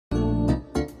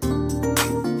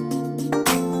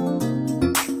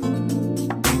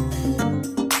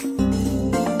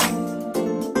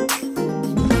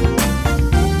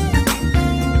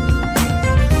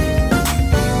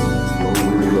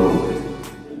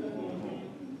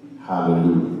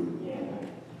Hallelujah.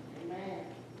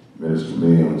 Minister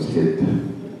Mills hit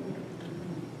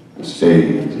the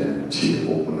stage and she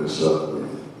opened us up with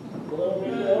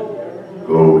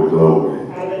glory, glory.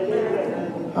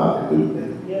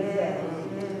 Hallelujah.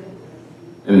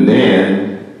 And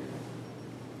then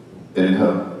in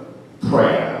her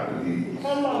prayer, I believe,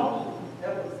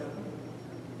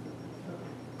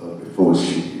 before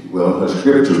she, well, her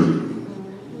scripture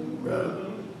reading, rather,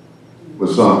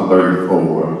 was Psalm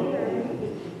 34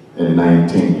 and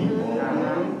 19.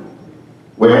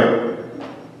 Well,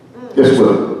 guess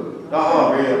what?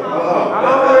 Real.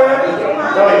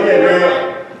 No, you get real.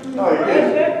 No, you get.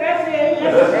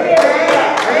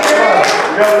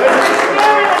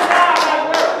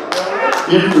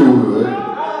 If you would,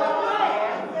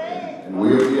 and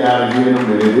we'll be out of here in a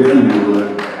minute, if you would,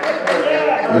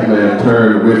 amen,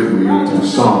 turn with me to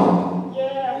Psalm,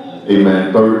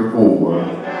 amen, 34,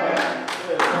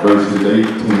 verses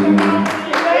 18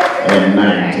 and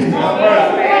 19.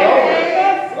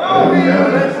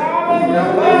 Amen.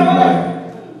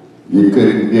 You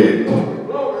couldn't get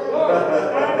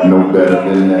no better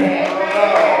than that.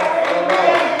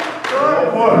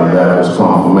 And that was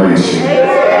confirmation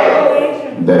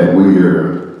that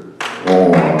we're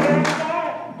on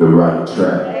the right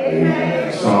track.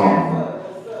 Amen. Psalm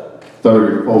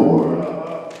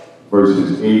 34,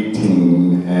 verses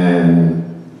 18 and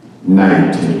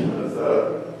 19.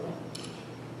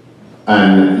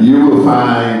 And you will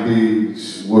find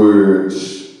these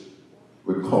words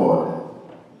recorded.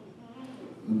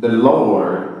 The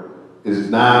Lord is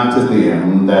nigh to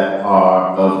them that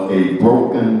are of a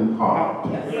broken heart,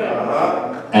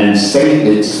 and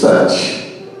saveth such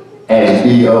as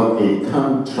be of a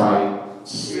contrite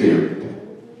spirit.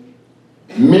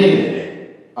 Many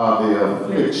are the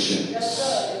afflictions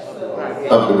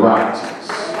of the righteous,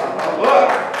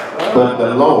 but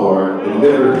the Lord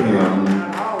delivered him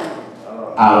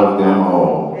out of them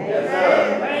all.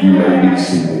 You may be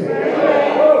seated.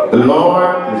 The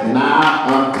Lord is nigh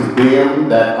unto them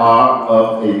that are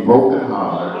of a broken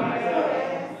heart,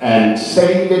 and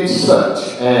saveth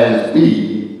such as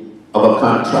be of a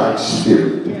contrite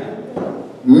spirit.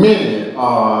 Many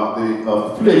are the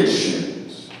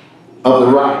afflictions of the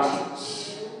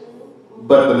righteous,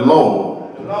 but the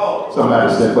Lord, somebody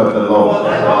said, but the Lord,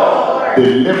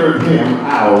 delivered him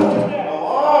out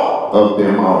of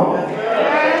them all.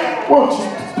 Won't you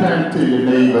turn to your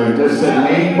neighbor and just say,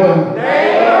 neighbor,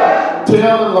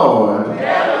 tell the Lord,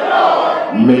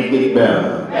 make it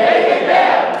better.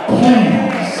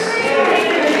 Please,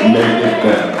 make it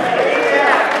better.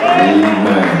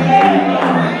 Amen.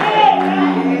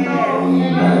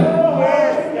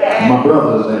 Amen. My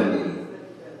brothers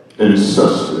and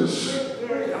sisters,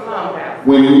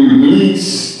 when you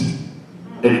least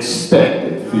expect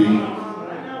it,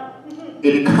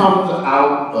 it comes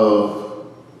out of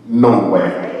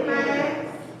nowhere.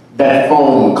 That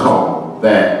phone call,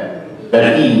 that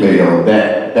email,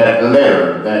 that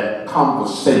letter, that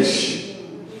conversation,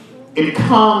 it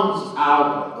comes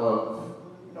out of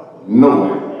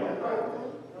nowhere.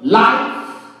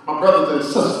 Life, my brothers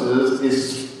and sisters,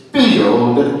 is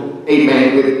filled,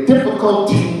 amen, with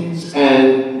difficulties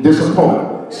and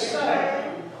disappointments.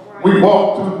 We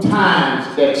walk through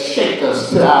times that shake us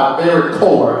to our very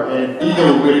core and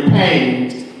deal with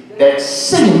pains that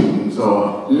seems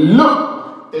or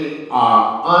look they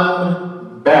are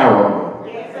unbearable.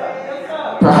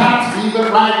 Perhaps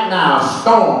even right now, a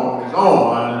storm is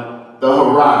on the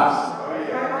horizon.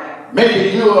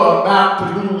 Maybe you are about to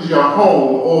lose your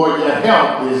home or your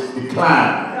health is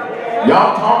declining.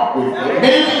 Y'all talk with me.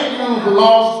 Maybe you've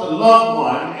lost a loved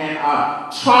one and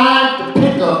are trying to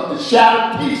pick up the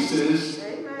shattered pieces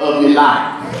of your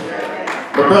life.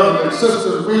 But brothers and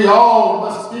sisters, we all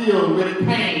must deal with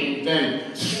pains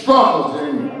and struggles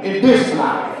in this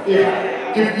life.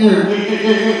 If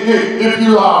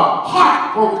you are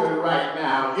heartbroken right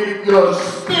now, if your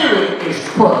spirit is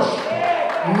crushed,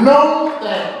 know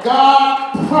that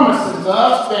God promises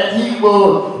us that he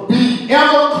will be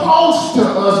ever close to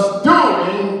us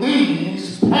during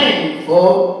these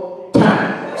painful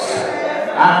times.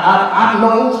 I've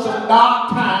known some dark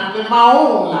times in my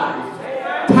own life.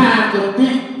 Times of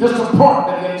deep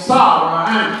disappointment and sorrow.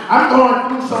 I'm going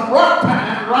through some rough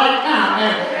times right now,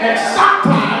 and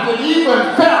sometimes it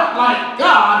even felt like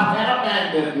God had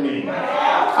abandoned me.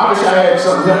 I wish I had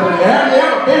some help in there. Have you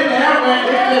ever been there where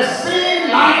it just seemed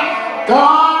like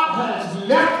God has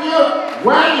left you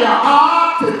where you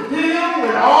are to deal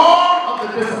with all of the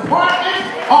disappointments,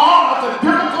 all of the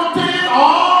difficulties,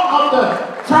 all of the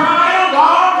trials,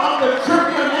 all of the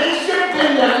tribulations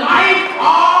in your life,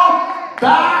 all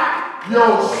by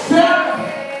yourself?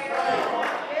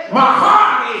 My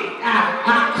heart ached.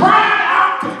 I cried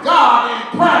out to God in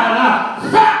prayer, and I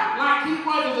felt like he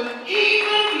wasn't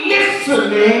even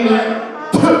listening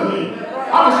to me.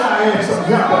 I wish I had some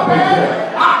help up in here.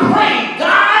 I prayed,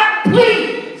 God,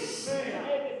 please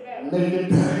make it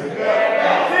better.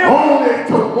 Only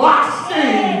to watch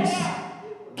things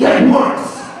get worse.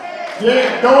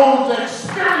 Yeah, those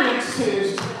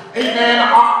experiences, amen,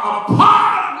 are a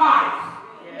part of life.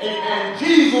 Amen.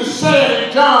 Jesus said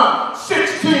in John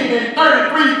 16 and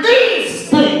 33, these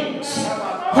things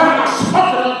have I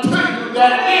spoken unto you,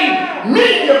 that in me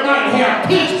you might have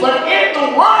peace, but in the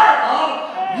world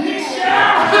ye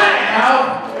shall have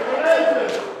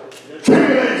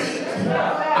tribulation.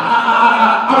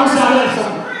 I wish I had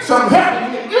some help in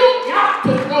here. You got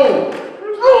to go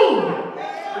through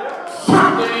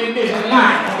something in this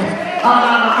life.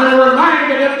 I'm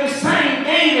reminded of this same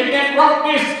David that wrote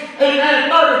this, amen,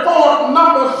 34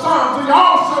 number of Psalms. He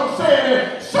also said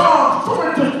in Psalms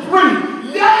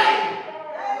 23, yea,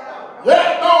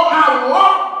 yet though I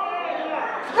walk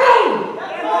through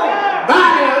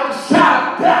valley of the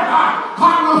shadow of death,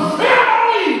 I will fear no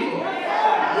evil.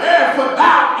 Yeah, for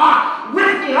thou art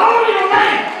with me. Only the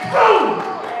way through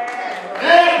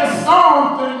the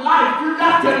storms in life. You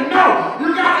got to know, you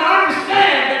got to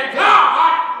understand that God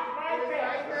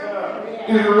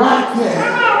is right there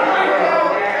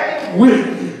with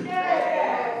you.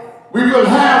 We will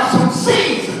have some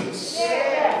seasons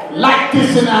like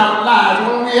this in our lives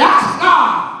when we ask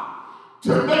God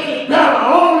to make it better,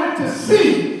 only to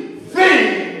see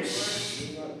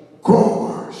things grow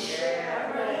worse.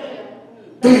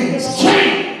 Things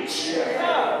change.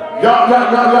 Y'all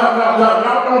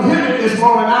don't hear me this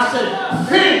morning. I say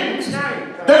things,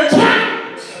 they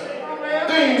change.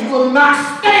 Things will not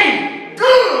stay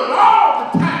good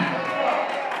all the time.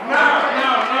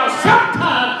 Now,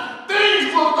 sometimes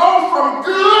things will go from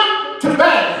good to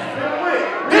bad.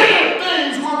 Then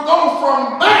things will go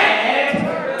from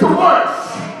bad to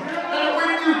worse. And when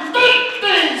you think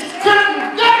things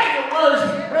couldn't get any worse,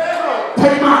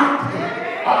 they might.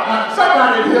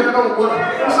 Somebody here know what.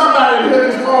 Somebody here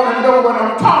this morning know what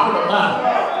I'm talking about.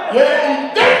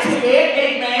 Yeah, eventually,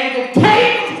 amen, the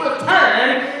tables will turn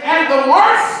and the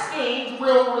worst things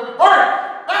will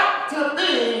revert back to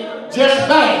being just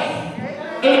bad.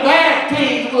 And bad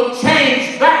things will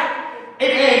change back,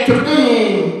 amen, to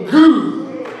being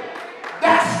good.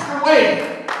 That's the way.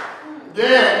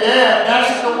 Yeah,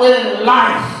 that's the way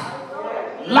life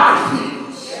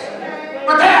is.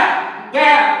 But there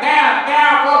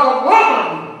was a woman,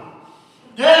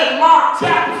 in Mark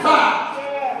chapter 5,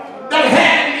 that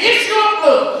had an issue of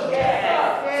blood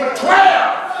for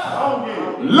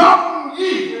 12 long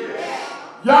years.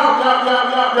 Y'all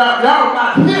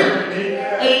not hearing me.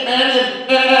 Amen.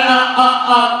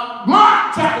 Mark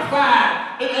chapter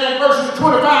 5, amen, verses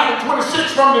 25 and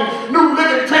 26 from the New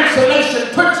Living Translation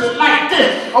puts it like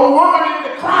this. A woman in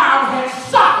the crowd had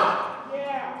suffered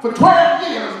for 12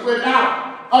 years with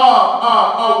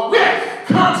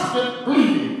constant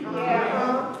bleeding.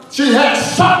 She had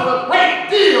suffered a great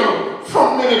deal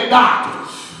from many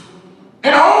doctors.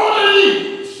 And over the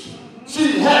years,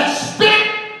 she had spent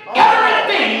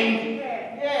everything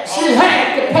she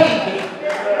had to pay them.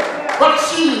 But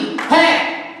she had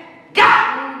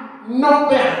gotten no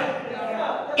better.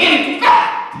 In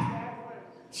fact,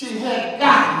 she had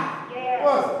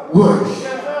gotten worse.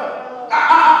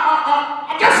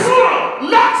 I just want to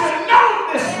let you know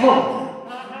this morning,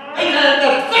 amen,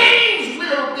 that things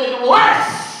will get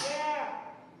worse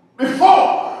before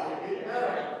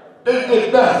they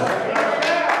get better.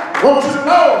 Want you to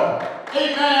know,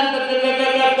 amen,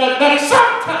 that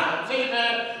sometimes,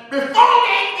 amen, before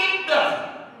they get better,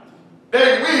 they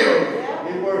will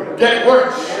get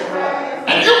worse.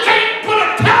 And you can't put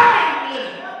a time in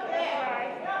it.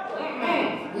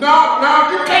 No,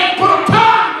 you can't put a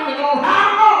time limit on how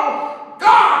long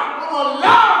God will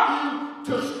allow you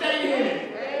to stay in it.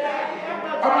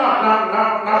 No,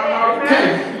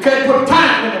 you can't put a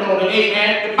time limit on it,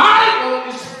 amen. The Bible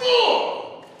is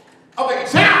full of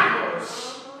examples,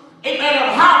 amen,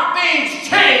 of how things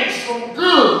change from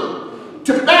good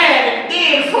to bad and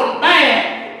then from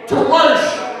bad to worse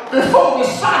before the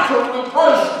cycle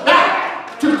reverses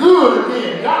back to good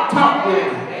again. Y'all talk with me.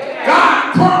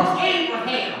 God promised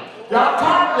Abraham, y'all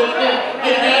talk with him,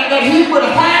 amen, that he would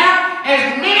have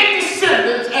as many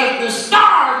descendants as the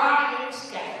stars are in the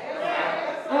sky.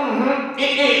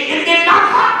 It did not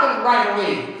happen right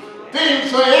away.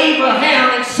 Things for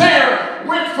Abraham and Sarah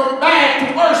went from bad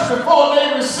to worse before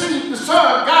they received the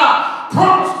Son of God.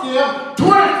 Promised them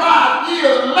 25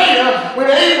 years later when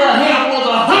Abraham was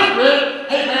 100,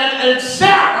 amen, and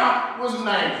Sarah was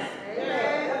 90.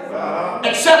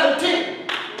 At 17,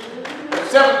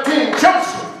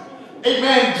 Joseph,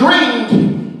 amen, dreamed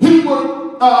he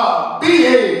would be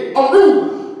a ruler.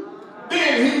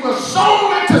 Then he was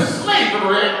sold into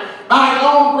slavery by his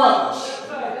own brothers.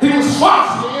 He was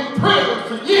falsely in prison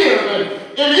for years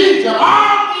in Egypt.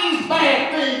 All these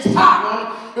bad things happened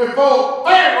before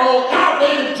Pharaoh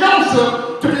elevated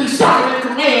Joseph to be second in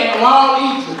command of all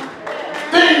Egypt.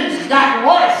 Things got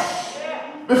worse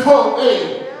before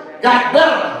they got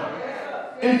better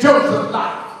in Joseph's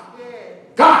life.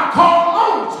 God called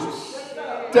Moses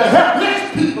to help his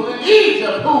people in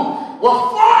Egypt who were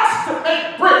forced to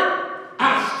make brick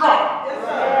out of straw.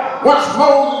 Once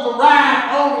Moses arrived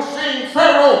on the scene,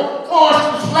 Pharaoh forced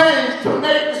the slaves to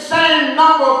make the same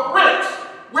number of bricks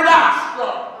without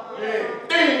straw.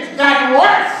 Things got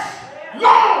worse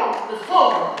long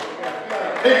before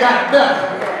they got better.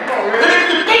 And if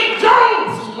you think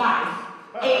Job's life,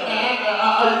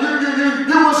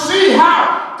 you will see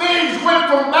how things went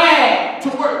from bad to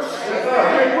worse.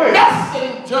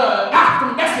 After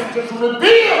messengers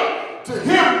revealed to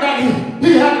him that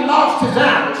he had lost his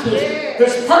animals,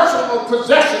 his personal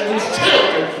possessions, his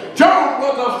children. Job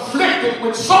was afflicted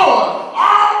with sores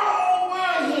all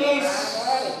over his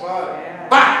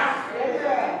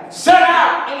body. Set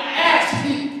out in an ash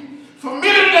heap for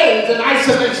many days in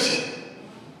isolation.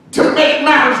 To make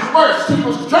matters worse, he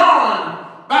was joined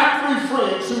by 3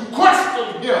 friends who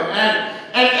questioned him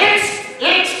and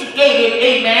instigated,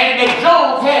 amen, that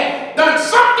Job had done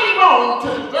something wrong to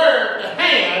deserve the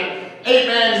hand,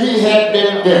 amen, he had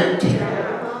been dealt.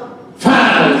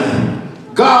 Finally,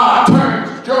 God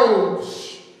turns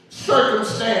Job's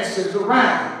circumstances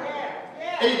around.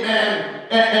 Amen.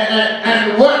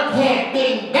 And what had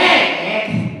been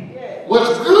bad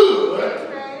was good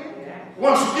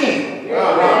once again.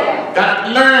 Got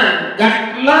to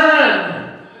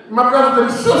learn, my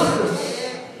brothers and sisters,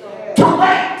 to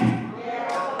wait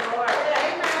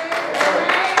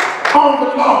on the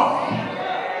Lord.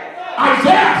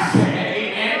 Isaiah said,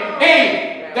 amen, they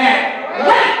that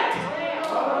wait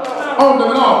on the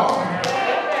Lord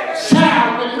shall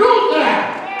renew their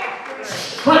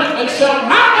strength. They shall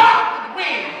mount up with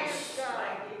wings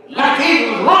like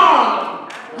eagles, run,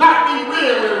 not be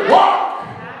weary, walk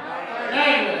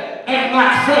and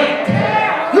not faint.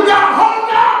 You got to hold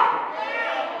on.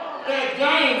 And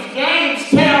James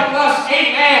tells us,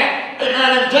 amen, in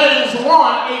James 1,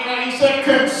 amen, he said,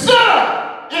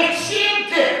 consider it sheer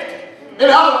gift. In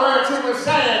other words, he was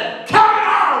saying, count it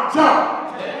all joy.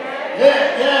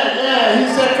 Yeah. He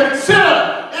said,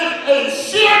 consider it a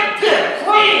sheer gift,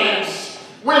 friends,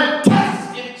 when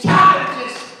tests and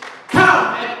challenges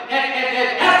come and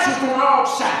at you from all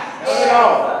sides.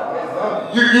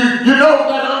 You know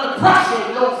that under pressure,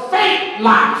 your faith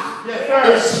life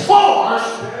is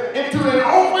forced into an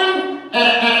open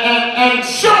and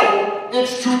show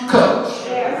its true colors.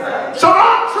 So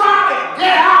don't try to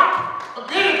get out of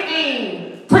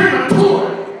anything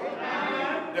prematurely.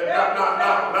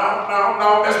 No,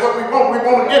 that's what we want. We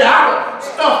want to get out of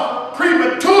stuff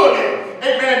prematurely,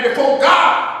 amen, before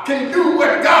God can do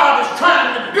what God is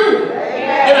trying to do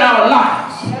in our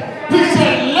lives. He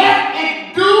said, let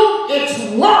it do its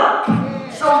work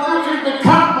so you can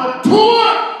become mature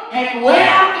and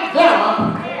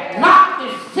well-developed, not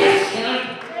deficient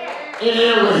in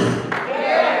any way.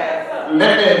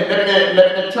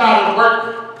 Let me try to work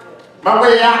my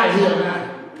way out of here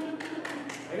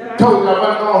now. Told you I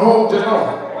wasn't going to hold you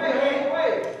long.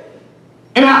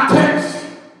 In our text,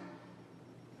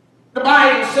 the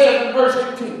Bible says in verse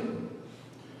 18,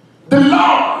 the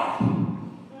Lord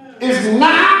is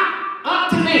nigh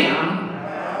unto them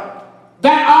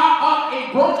that are of a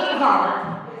broken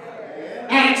heart,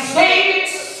 and saving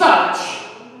such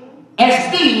as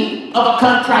be of a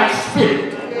contrite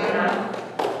spirit.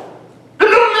 The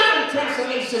New Living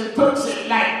Translation puts it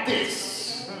like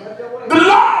this: the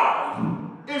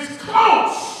Lord is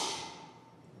close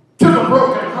to the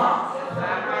broken heart.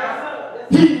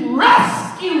 He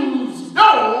rescues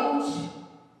those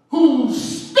whose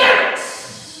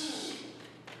spirits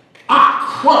are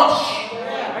crushed.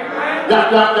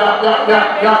 Y'all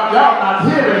not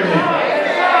hearing me.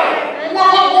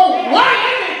 Why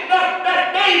is it that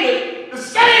David is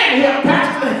saying here,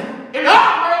 Pastor? In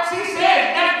other words, he says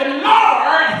that the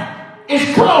Lord is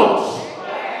close.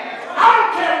 I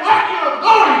don't care what you're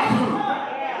going through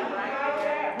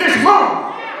this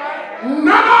moment.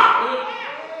 None of it.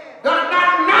 Does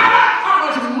not matter how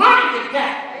much money you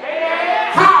got,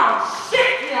 how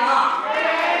sick you are,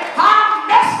 how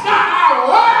messed up our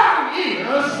world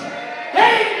is.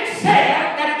 David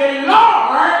said that the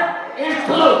Lord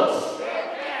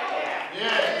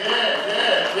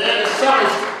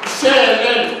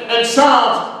in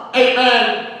Psalms,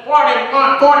 amen,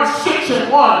 46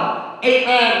 and 1,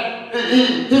 amen,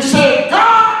 he said,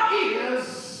 God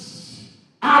is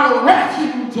our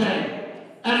refuge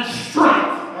and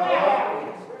strength,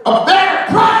 a very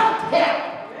present help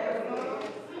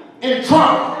in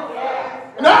trouble.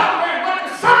 In other words, what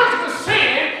the psalmist was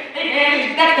saying, amen,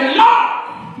 is that the Lord,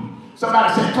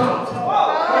 somebody said close.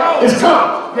 It's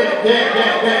close.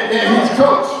 Yeah, he's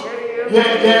close.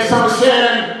 Yeah, somebody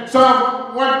said in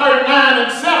Psalm 139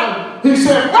 and 7, he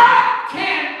said, where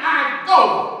can I go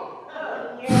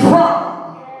from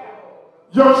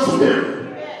your spirit?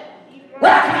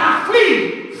 Where can I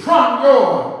flee from your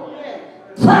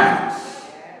presence?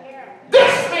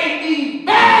 This may be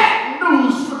bad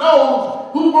news for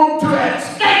those who want to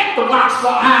escape the watchful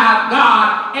eye of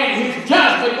God and his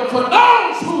judgment, but for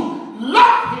those who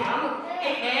love him,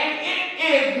 amen, it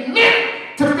is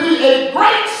meant to be a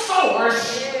great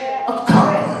source of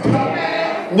comfort.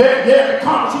 Yeah,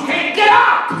 because you can't get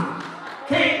out.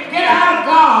 Can't get out of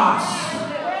God's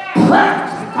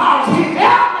presence because he's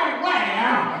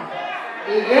everywhere.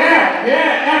 Yeah,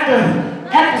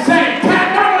 at the same time.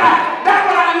 That's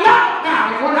what I love about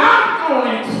it. When I'm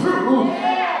going through,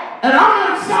 and I'm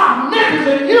in South Memphis,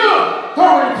 and you're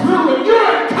going through, and you're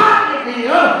in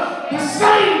Cottonville, the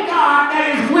same God that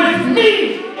is with me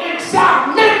in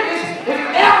South Memphis is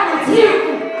there with you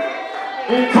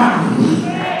in Cottonville.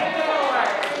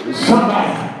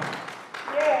 Somebody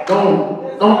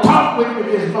don't talk with me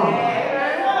this morning.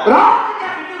 But all you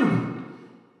got to do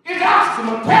is ask him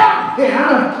and tell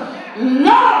him,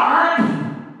 Lord,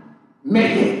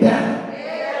 make it better.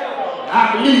 I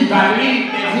believe that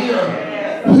he'll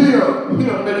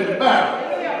make it better.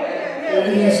 And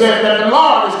he said that the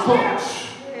Lord is close.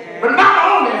 But not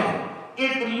only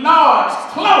is the Lord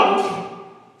close,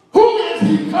 who is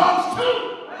he close to?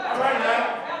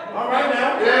 All right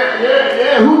now.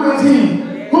 Yeah. Who is he?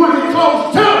 Who is he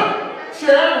close to?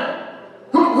 Sharon?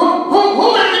 Who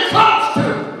is he close to?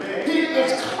 He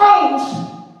is close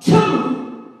to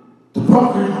the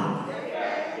broken heart.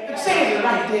 It says it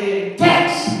right there in the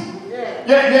text.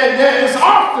 Yeah. It's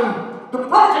often the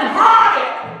broken-hearted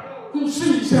who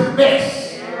sees him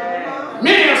best.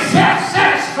 Many are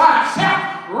self-satisfied,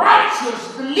 self-righteous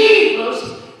believers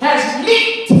has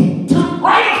leaped to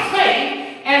greater faith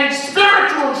and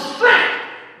spiritual strength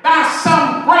by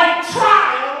some great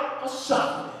trial or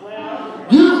suffering.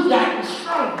 You've gotten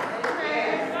stronger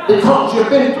because you've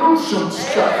been through some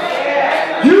stuff.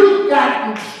 You've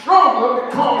gotten stronger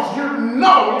because you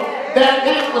know that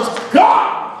it was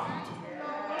God,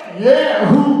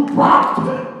 who brought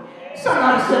you.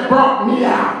 Somebody said, brought me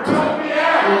out.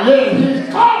 Yeah, he's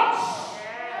close.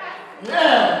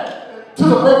 Yeah, to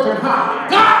the broken heart.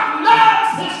 God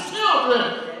loves his children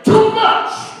too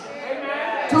much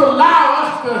to allow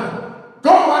us to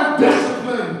go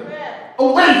undisciplined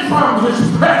away from his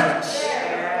presence.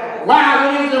 While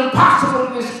it is impossible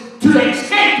to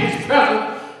escape his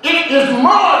presence, it is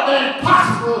more than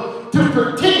possible to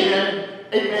pretend,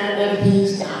 amen, that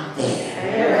he's not there.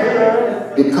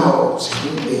 Because he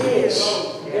is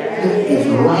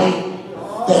right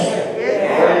there.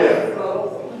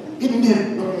 Isn't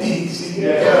it amazing?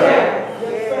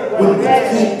 When we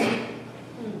think,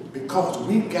 because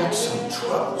we've got some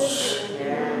troubles.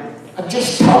 I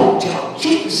just told y'all,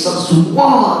 Jesus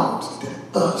warned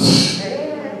us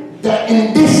that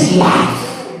in this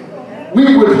life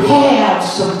we would have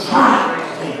some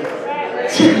trials and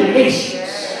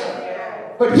tribulations.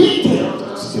 But he tells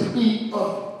us to be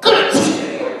of good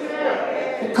cheer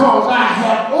because I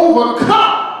have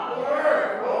overcome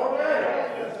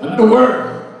the world.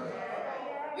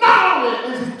 Not only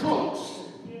is he close,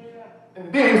 and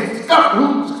then he's got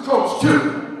who's close to,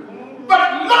 but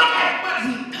look at what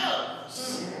he does.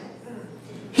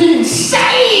 He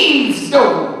saves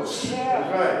those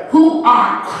who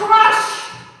are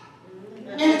crushed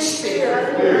in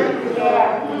spirit.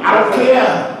 I don't care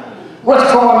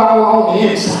what's going on the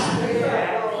inside.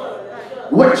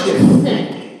 What you think.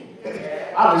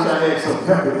 I wish I had some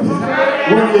help with you.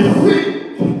 When you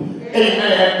think,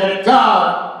 amen, that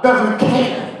God doesn't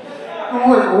care.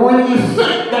 When you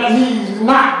think that he's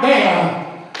not there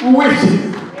with you,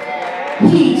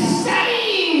 he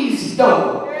saves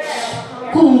those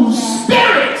whose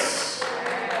spirits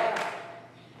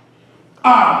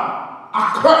are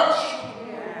crushed.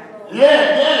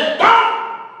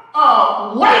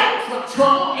 Don't wait for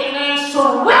trouble, amen.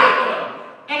 Surrender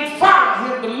and follow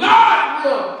him. The Lord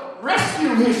will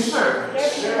rescue his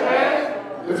servants.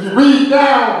 If you read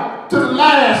down to the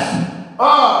last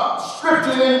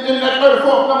scripture in that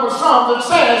 34th number of Psalms, it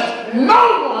says, no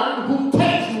one who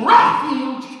takes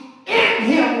refuge in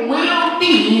him will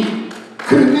be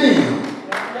condemned.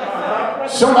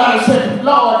 Somebody said,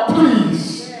 Lord,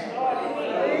 please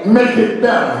make it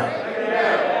better.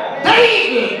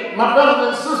 David, my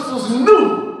brothers and sisters,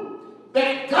 knew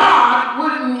that God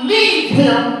wouldn't leave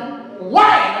him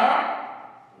where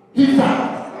he found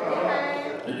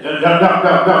him. Y'all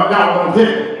don't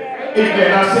hear me.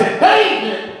 Amen. I said,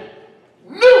 David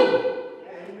knew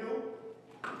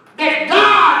that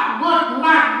God would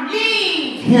not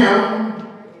leave him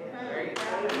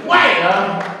where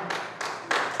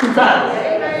he found him.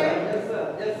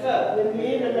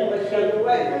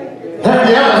 Have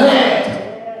you ever had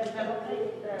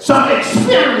some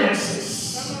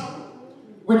experiences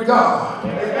with God?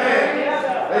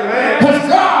 Has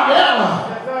God ever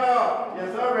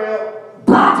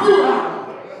brought you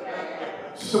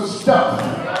out some stuff?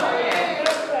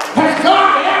 Has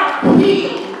God ever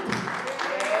healed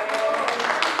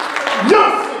your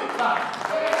sick body?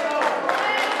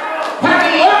 Have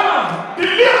He ever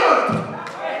delivered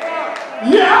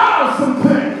you out of some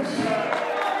things?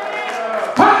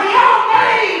 Have He ever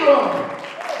made a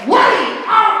way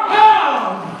out of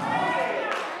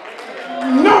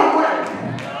no way?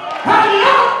 Have He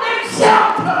ever been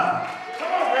shelter?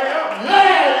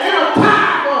 Yeah, in a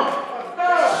time of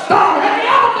storm. Have He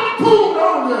ever been food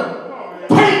on you?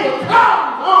 Paper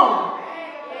clothes on.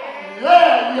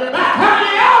 Yeah, you're back. Have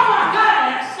you ever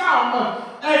had some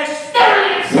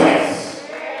experiences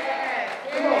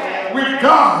with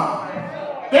God?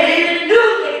 David knew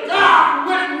that God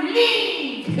wouldn't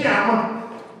leave him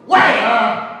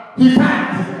where he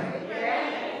found him.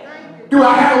 Do I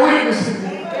have a witness in me?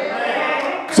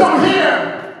 So here,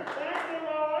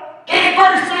 in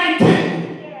verse 19,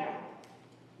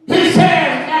 he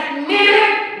says that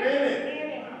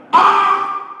many are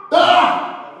the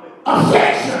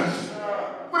afflictions.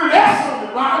 Put an S on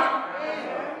it, Robert.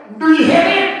 Do you hear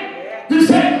me? He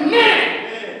said many.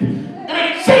 And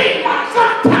it seems like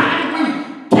sometimes we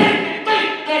tend to think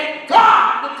that God,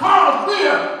 because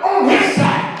we're on His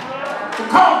side,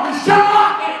 because we show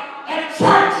up at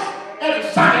church every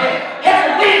Sunday,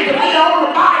 every week that we on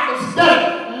the Bible study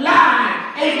line,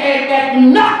 and that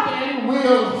nothing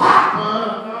will happen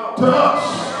to us.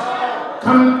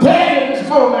 Come to tell you this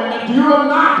morning that you are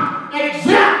not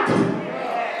exempt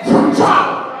from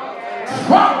trouble.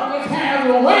 Trouble just has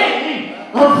a way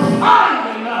of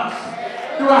finding us.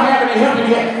 Do I have any help in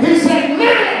here? He said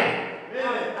many.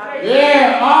 Yeah,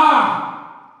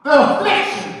 the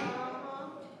affliction.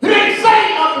 He didn't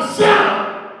say of the sinner.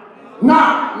 No.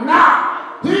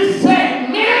 He said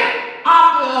many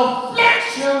are the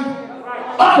affliction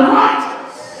of the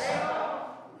righteous.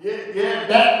 Yeah,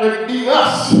 that would be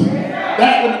us.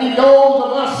 That would be those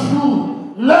of us who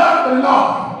love the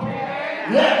Lord.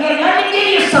 Yeah, let me give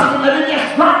you something. Let me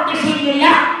just drop this in your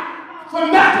lap for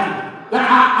nothing. I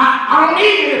don't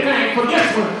need anything for this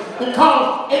one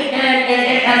because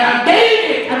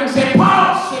David, I mean, said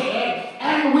Paul said,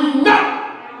 and we know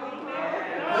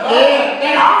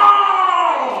that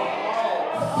all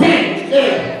things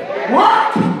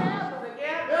work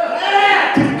together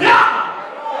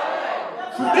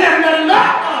for them that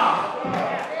love God.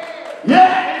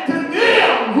 Yeah, and to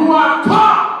them who are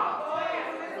called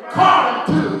according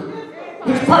to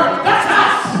His purpose. That's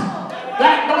us.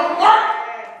 That don't work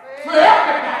for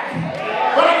everybody,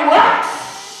 but it works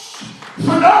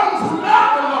for those who love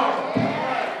the Lord.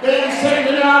 They say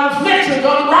that there are afflictions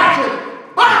of the righteous,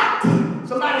 but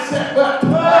somebody said, but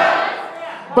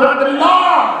the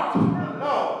Lord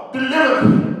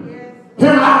delivered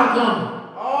him out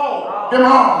of them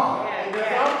all.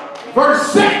 Verse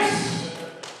 6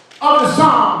 of the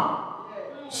psalm,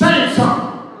 same psalm,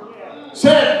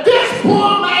 said, this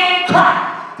poor man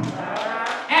cried,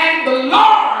 and the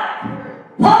Lord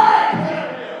heard him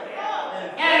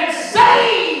and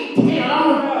saved him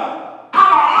out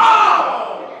of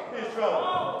all.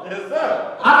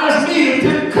 I just needed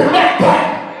to connect that.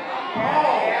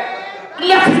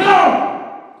 Let you know.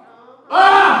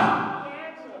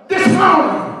 This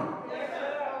morning,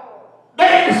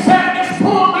 David said this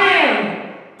poor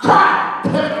man cried.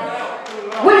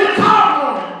 When you call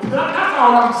on him, that's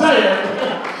all I'm saying.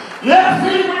 Yeah,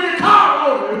 see, when you call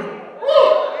on him,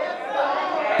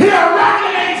 He'll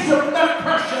regulate your blood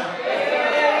pressure.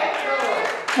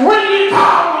 When you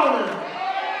call on him,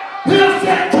 He'll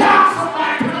send counsel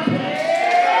back to the place.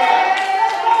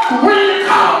 When you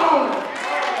call on him,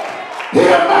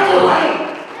 He'll make a way.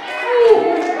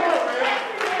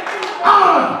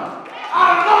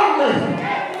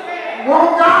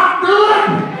 Won't God do it?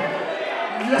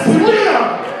 Yes, He will.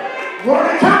 Won't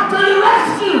He come to the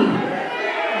rescue?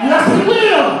 Yes, He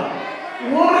will.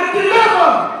 Won't He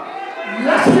deliver?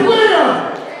 Yes, He will.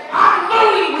 I know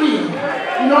He will.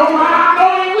 You know why I know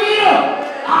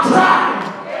God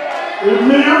tried him.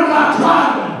 Amen. God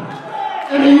tried him.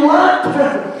 And he worked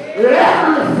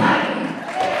everything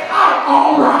out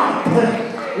all right.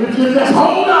 If you just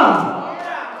hold on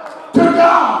to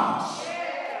God's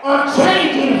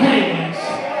unchanging hands,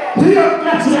 he'll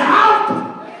get you out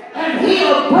and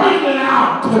he'll bring it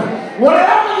out.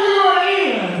 Whatever you are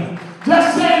in,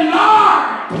 just say,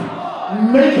 Lord,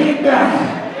 make it better.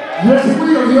 Yes, he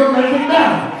will. He'll make it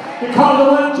better. Because of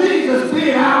what Jesus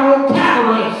did out on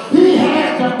Calvary, he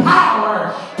has the power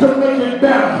to make it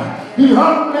better. He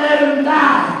hung there and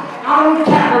died out on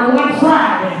Calvary one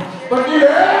Friday. But then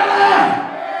early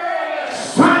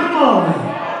Sunday morning,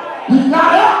 he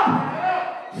got up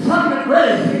from the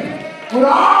grave with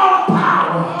all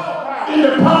power in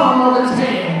the palm of his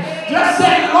hand. Just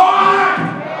say, Lord,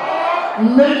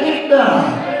 make it better.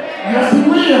 Yes, he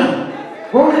will.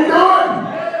 Won't he do it?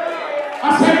 I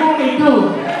said, won't he do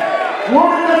it?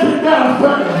 Won't he make it better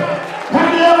for you? Have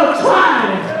you ever tried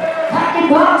it? Have he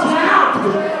brought you out?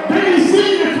 Did he see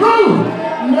you through?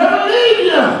 Never leave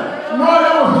you, nor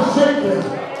ever forsake you.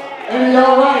 Ain't he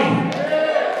all right?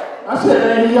 I said,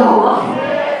 ain't he all right?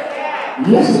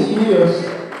 Yes, he is.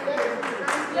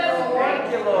 Thank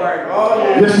you, Lord.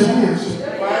 Yes, he is.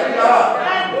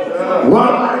 What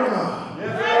a mighty God.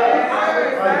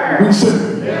 We serve.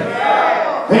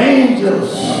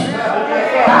 Angels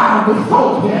bow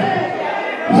before him.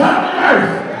 Heaven and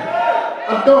earth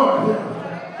adore him.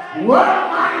 What a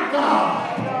mighty God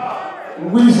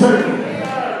we serve.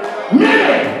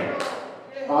 Many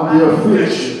are the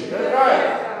affliction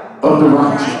of the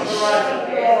righteous,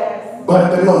 but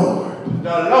the Lord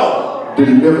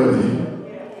delivered him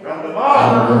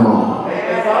out of them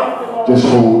all. Just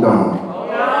hold on.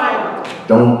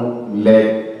 Don't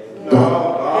let go.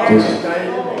 Just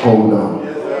hold on.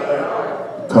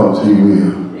 Because he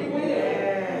will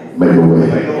make a way.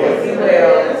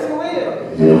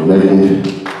 He'll make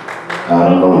it out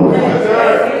of nowhere.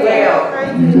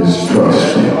 You just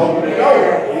trust him.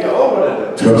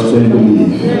 Trust and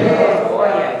believe.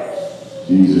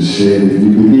 Jesus said, if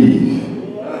you believe,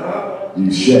 you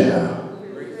shall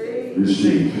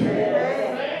receive.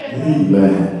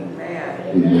 Amen.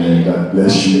 Amen. God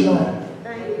bless you.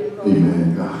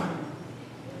 Amen. God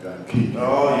keep you.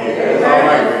 Oh, yeah. That's all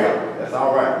right, man. That's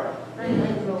all right.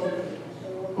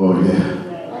 Oh, yeah.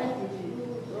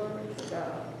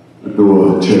 The door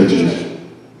of the churches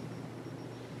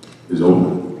is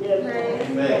open.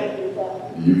 Amen.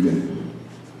 You can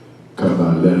come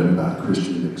by letter by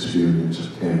Christian experience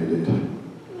candidate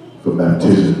for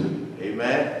baptism.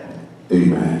 Amen.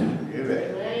 Amen.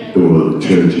 Amen. The door of the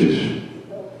churches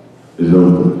is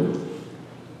open.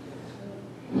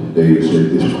 David said,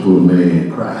 this poor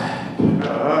man cried.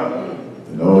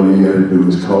 And all you got to do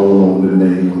is call on the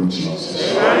name of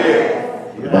Jesus.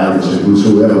 The Bible said,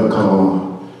 whosoever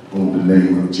call on the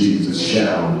name of Jesus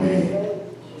shall be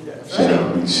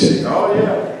saved. Oh,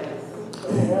 yeah.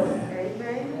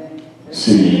 Amen.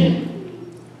 See,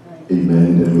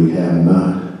 amen, that we have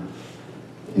none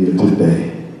here today.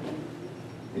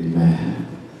 Amen.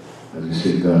 As I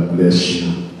said, God bless you.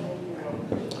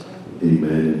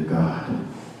 Amen. And God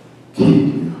keep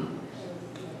you.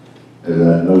 As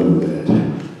I know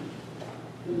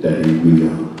that he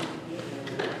will.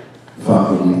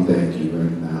 Father, we thank you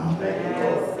right now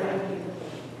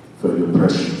for your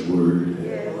precious word,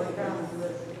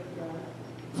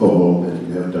 for all that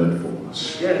you have done for us.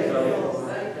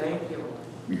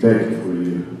 We thank you for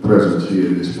your presence here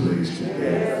in this place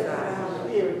today,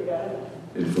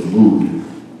 and for moving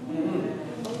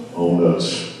on us.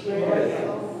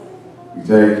 We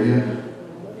thank you,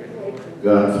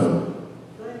 God, for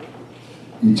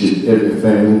each and every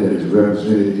family that is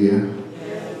represented here.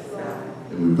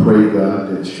 And we pray, God,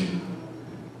 that you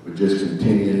would just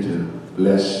continue to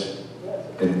bless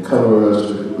and cover us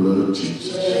with the blood of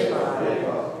Jesus.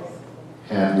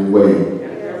 Have your way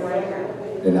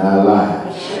in our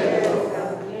lives.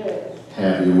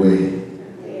 Have your way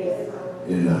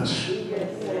in us.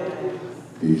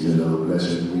 These are the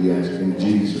blessings we ask in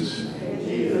Jesus'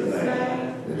 name.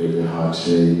 That every heart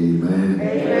say amen.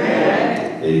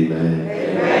 Amen. Amen.